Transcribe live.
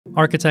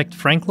Architect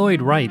Frank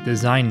Lloyd Wright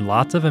designed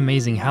lots of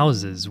amazing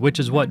houses, which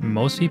is what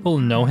most people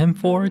know him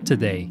for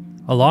today.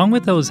 Along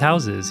with those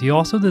houses, he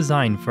also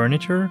designed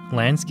furniture,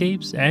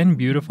 landscapes, and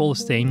beautiful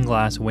stained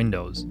glass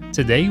windows.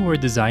 Today, we're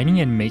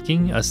designing and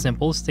making a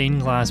simple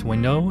stained glass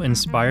window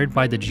inspired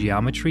by the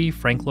geometry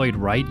Frank Lloyd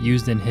Wright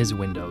used in his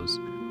windows.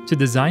 To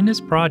design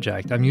this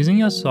project, I'm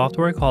using a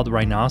software called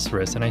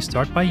Rhinoceros, and I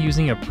start by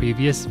using a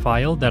previous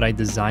file that I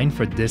designed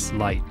for this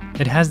light.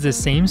 It has the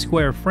same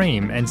square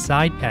frame and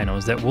side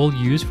panels that we'll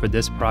use for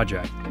this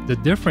project. The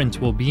difference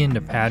will be in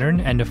the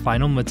pattern and the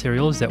final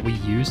materials that we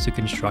use to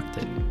construct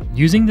it.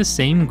 Using the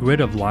same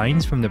grid of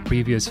lines from the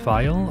previous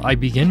file, I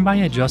begin by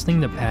adjusting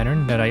the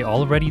pattern that I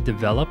already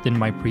developed in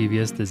my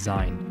previous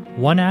design.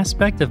 One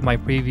aspect of my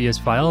previous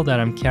file that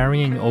I'm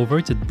carrying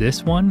over to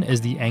this one is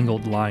the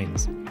angled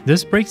lines.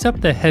 This breaks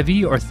up the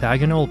heavy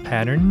orthogonal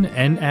pattern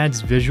and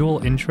adds visual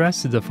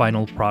interest to the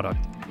final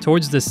product.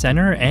 Towards the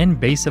center and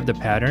base of the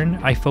pattern,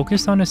 I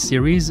focused on a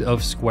series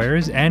of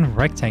squares and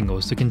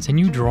rectangles to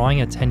continue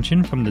drawing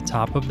attention from the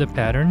top of the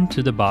pattern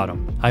to the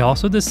bottom. I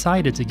also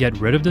decided to get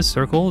rid of the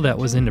circle that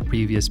was in the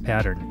previous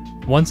pattern.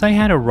 Once I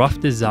had a rough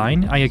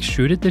design, I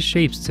extruded the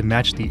shapes to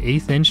match the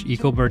 1/8"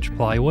 Eco-Birch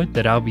plywood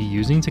that I'll be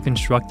using to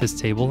construct this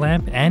table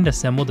lamp and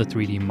assemble the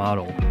 3D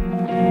model.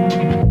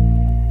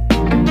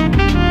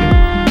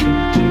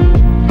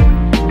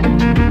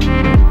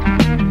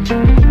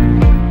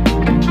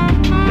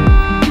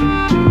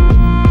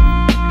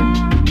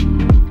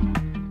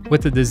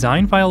 With the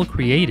design file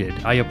created,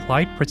 I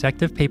applied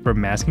protective paper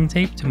masking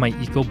tape to my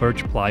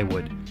Eco-Birch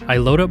plywood. I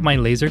load up my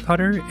laser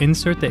cutter,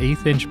 insert the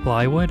 1/8"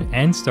 plywood,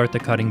 and start the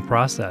cutting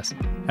process.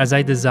 As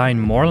I design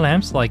more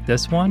lamps like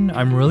this one,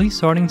 I'm really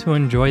starting to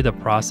enjoy the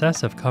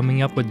process of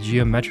coming up with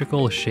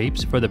geometrical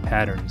shapes for the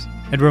patterns.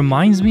 It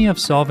reminds me of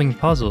solving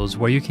puzzles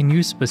where you can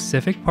use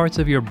specific parts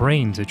of your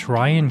brain to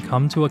try and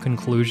come to a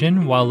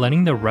conclusion while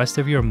letting the rest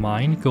of your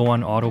mind go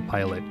on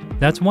autopilot.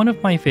 That's one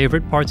of my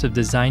favorite parts of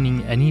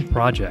designing any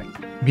project.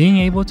 Being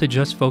able to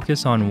just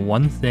focus on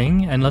one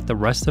thing and let the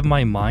rest of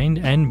my mind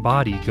and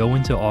body go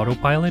into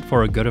autopilot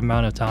for a good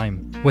amount of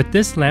time. With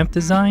this lamp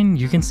design,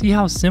 you can see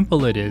how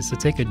simple it is to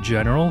take a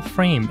general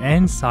frame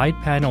and side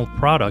panel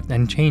product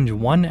and change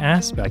one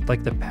aspect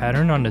like the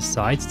pattern on the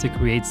sides to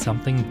create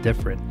something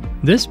different.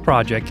 This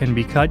project can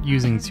be cut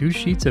using 2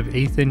 sheets of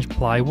 1/8"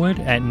 plywood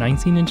at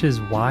 19 inches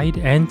wide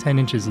and 10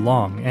 inches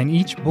long, and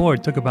each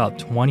board took about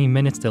 20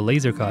 minutes to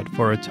laser cut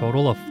for a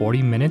total of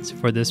 40 minutes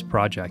for this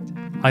project.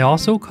 I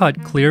also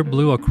cut clear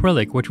blue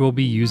acrylic, which we'll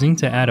be using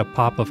to add a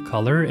pop of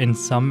color in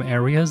some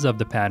areas of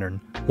the pattern.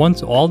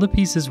 Once all the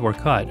pieces were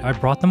cut, I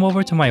brought them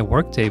over to my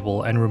work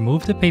table and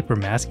removed the paper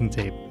masking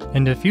tape.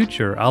 In the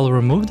future, I'll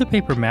remove the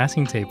paper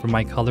masking tape from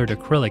my colored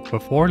acrylic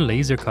before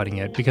laser cutting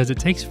it because it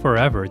takes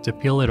forever to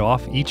peel it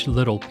off each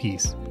little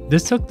piece.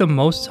 This took the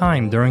most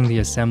time during the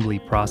assembly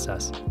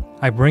process.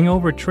 I bring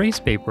over trace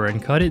paper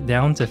and cut it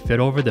down to fit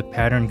over the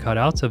pattern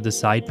cutouts of the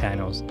side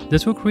panels.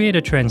 This will create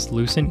a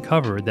translucent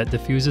cover that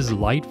diffuses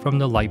light from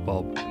the light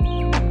bulb.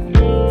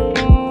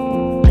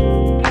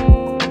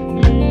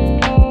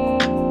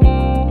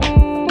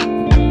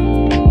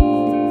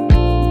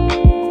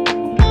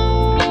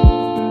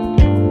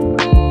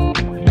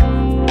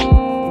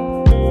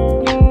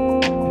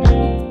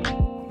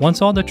 Once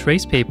all the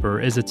trace paper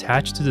is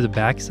attached to the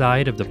back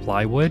side of the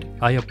plywood,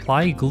 I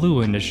apply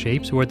glue in the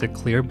shapes where the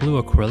clear blue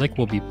acrylic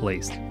will be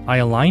placed. I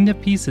align the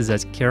pieces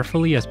as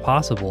carefully as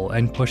possible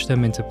and push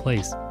them into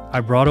place. I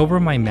brought over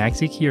my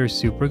MaxiCure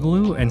super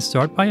glue and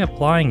start by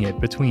applying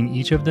it between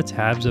each of the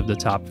tabs of the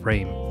top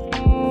frame.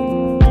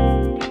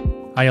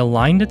 I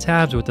align the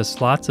tabs with the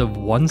slots of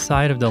one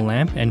side of the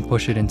lamp and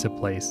push it into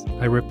place.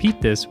 I repeat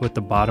this with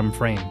the bottom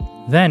frame.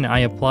 Then I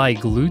apply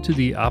glue to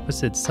the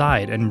opposite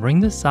side and bring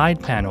the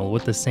side panel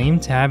with the same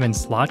tab and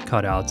slot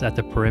cutouts at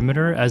the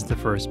perimeter as the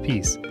first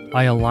piece.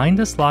 I align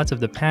the slots of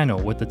the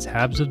panel with the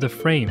tabs of the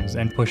frames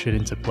and push it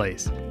into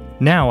place.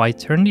 Now I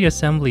turn the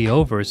assembly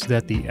over so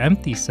that the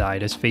empty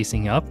side is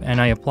facing up, and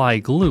I apply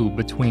glue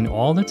between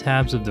all the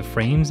tabs of the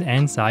frames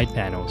and side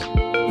panels.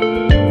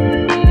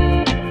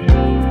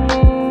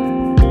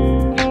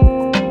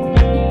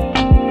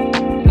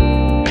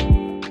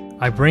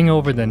 I bring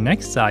over the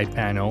next side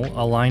panel,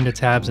 align the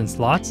tabs and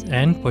slots,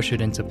 and push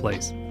it into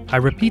place. I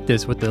repeat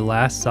this with the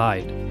last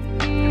side.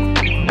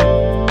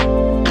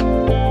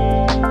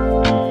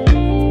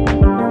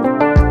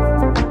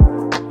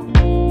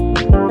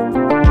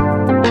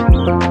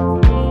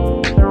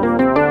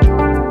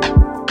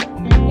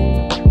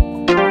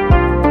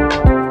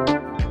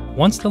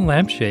 Once the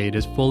lampshade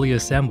is fully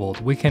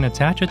assembled, we can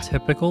attach a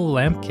typical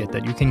lamp kit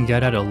that you can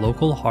get at a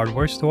local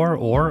hardware store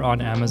or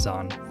on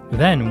Amazon.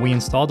 Then we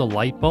install the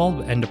light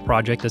bulb and the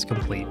project is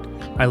complete.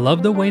 I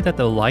love the way that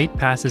the light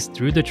passes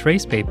through the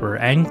trace paper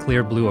and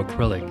clear blue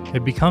acrylic.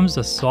 It becomes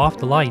a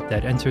soft light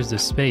that enters the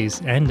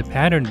space, and the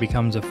pattern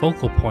becomes a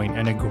focal point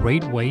and a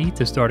great way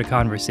to start a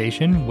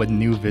conversation with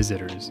new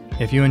visitors.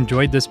 If you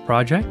enjoyed this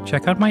project,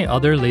 check out my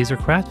other laser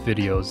craft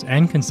videos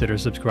and consider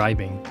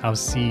subscribing. I'll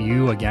see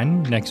you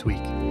again next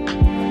week.